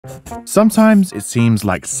Sometimes it seems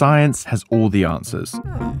like science has all the answers.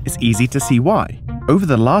 It's easy to see why. Over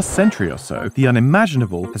the last century or so, the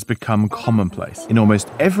unimaginable has become commonplace in almost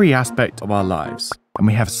every aspect of our lives, and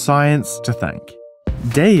we have science to thank.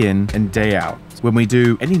 Day in and day out, when we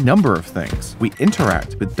do any number of things, we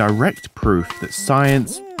interact with direct proof that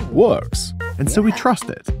science works. And so we trust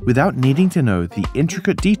it, without needing to know the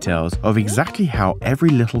intricate details of exactly how every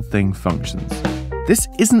little thing functions. This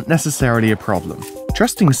isn't necessarily a problem.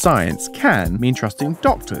 Trusting science can mean trusting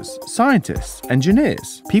doctors, scientists,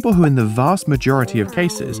 engineers, people who in the vast majority of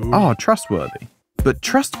cases are trustworthy. But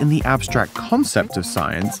trust in the abstract concept of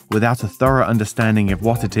science without a thorough understanding of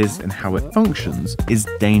what it is and how it functions is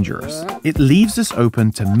dangerous. It leaves us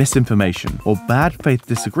open to misinformation or bad faith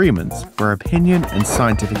disagreements where opinion and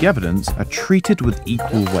scientific evidence are treated with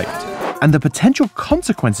equal weight. And the potential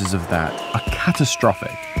consequences of that are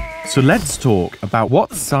catastrophic. So let's talk about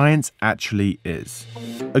what science actually is.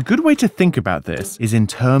 A good way to think about this is in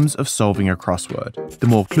terms of solving a crossword. The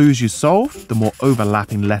more clues you solve, the more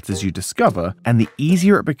overlapping letters you discover, and the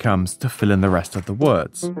easier it becomes to fill in the rest of the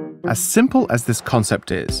words. As simple as this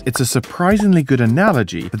concept is, it's a surprisingly good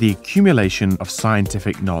analogy for the accumulation of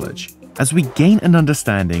scientific knowledge. As we gain an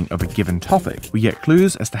understanding of a given topic, we get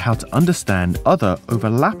clues as to how to understand other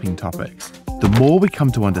overlapping topics. The more we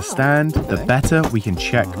come to understand, the better we can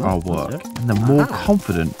check our work, and the more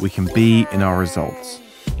confident we can be in our results.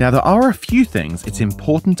 Now, there are a few things it's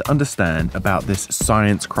important to understand about this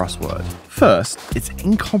science crossword. First, it's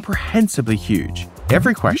incomprehensibly huge.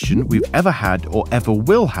 Every question we've ever had or ever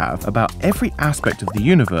will have about every aspect of the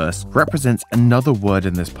universe represents another word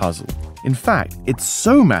in this puzzle. In fact, it's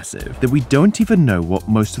so massive that we don't even know what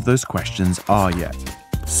most of those questions are yet.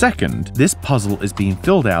 Second, this puzzle is being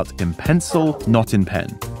filled out in pencil, not in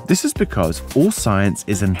pen. This is because all science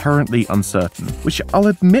is inherently uncertain, which I'll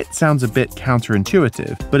admit sounds a bit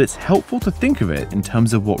counterintuitive, but it's helpful to think of it in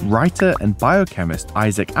terms of what writer and biochemist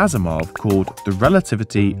Isaac Asimov called the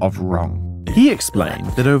Relativity of Wrong. He explained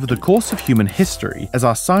that over the course of human history, as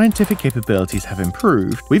our scientific capabilities have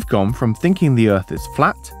improved, we've gone from thinking the Earth is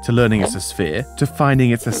flat, to learning it's a sphere, to finding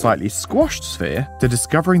it's a slightly squashed sphere, to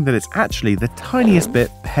discovering that it's actually the tiniest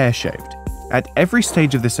bit pear-shaped. At every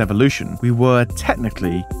stage of this evolution, we were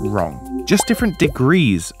technically wrong, just different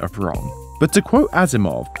degrees of wrong. But to quote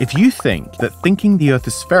Asimov, if you think that thinking the Earth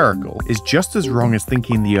is spherical is just as wrong as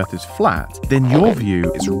thinking the Earth is flat, then your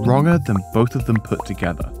view is wronger than both of them put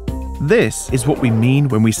together. This is what we mean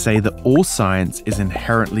when we say that all science is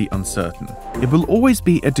inherently uncertain. It will always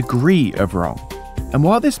be a degree of wrong. And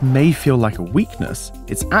while this may feel like a weakness,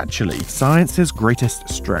 it's actually science's greatest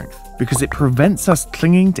strength, because it prevents us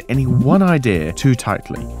clinging to any one idea too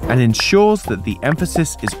tightly and ensures that the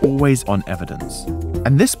emphasis is always on evidence.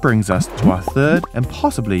 And this brings us to our third and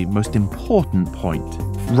possibly most important point.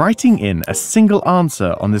 Writing in a single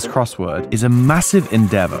answer on this crossword is a massive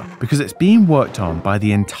endeavor because it's being worked on by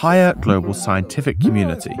the entire global scientific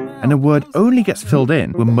community, and a word only gets filled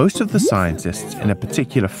in when most of the scientists in a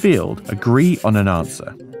particular field agree on an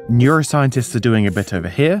answer. Neuroscientists are doing a bit over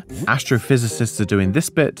here, astrophysicists are doing this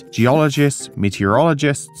bit, geologists,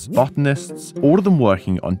 meteorologists, botanists, all of them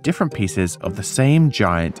working on different pieces of the same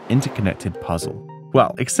giant interconnected puzzle.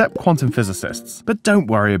 Well, except quantum physicists, but don't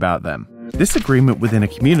worry about them. This agreement within a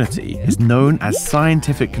community is known as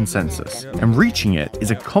scientific consensus, and reaching it is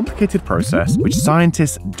a complicated process which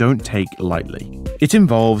scientists don't take lightly. It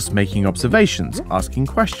involves making observations, asking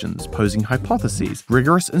questions, posing hypotheses,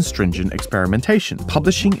 rigorous and stringent experimentation,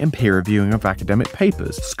 publishing and peer reviewing of academic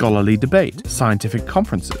papers, scholarly debate, scientific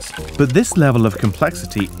conferences. But this level of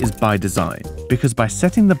complexity is by design, because by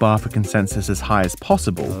setting the bar for consensus as high as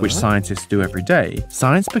possible, which scientists do every day,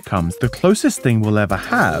 science becomes the closest thing we'll ever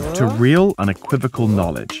have to real, unequivocal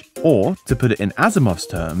knowledge. Or, to put it in Asimov's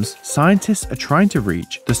terms, scientists are trying to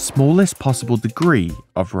reach the smallest possible degree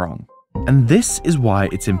of wrong. And this is why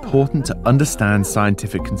it's important to understand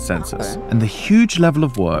scientific consensus and the huge level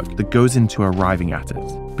of work that goes into arriving at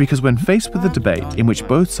it. Because when faced with a debate in which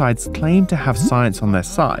both sides claim to have science on their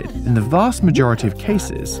side, in the vast majority of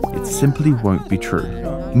cases, it simply won't be true.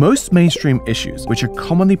 Most mainstream issues, which are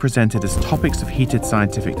commonly presented as topics of heated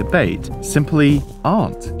scientific debate, simply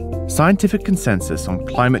aren't. Scientific consensus on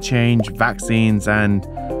climate change, vaccines, and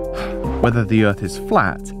whether the Earth is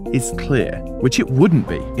flat is clear, which it wouldn't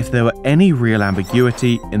be if there were any real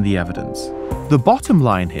ambiguity in the evidence. The bottom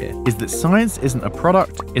line here is that science isn't a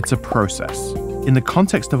product, it's a process. In the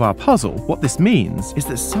context of our puzzle, what this means is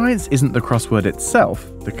that science isn't the crossword itself,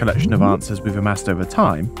 the collection of answers we've amassed over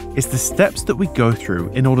time, it's the steps that we go through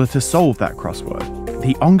in order to solve that crossword.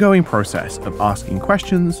 the ongoing process of asking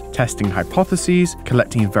questions, testing hypotheses,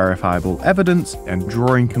 collecting verifiable evidence, and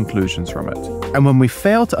drawing conclusions from it. And when we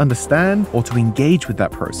fail to understand or to engage with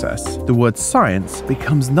that process, the word science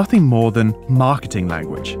becomes nothing more than marketing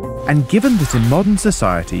language. And given that in modern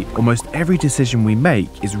society, almost every decision we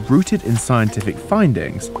make is rooted in scientific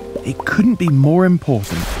findings, it couldn't be more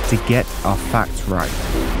important to get our facts right.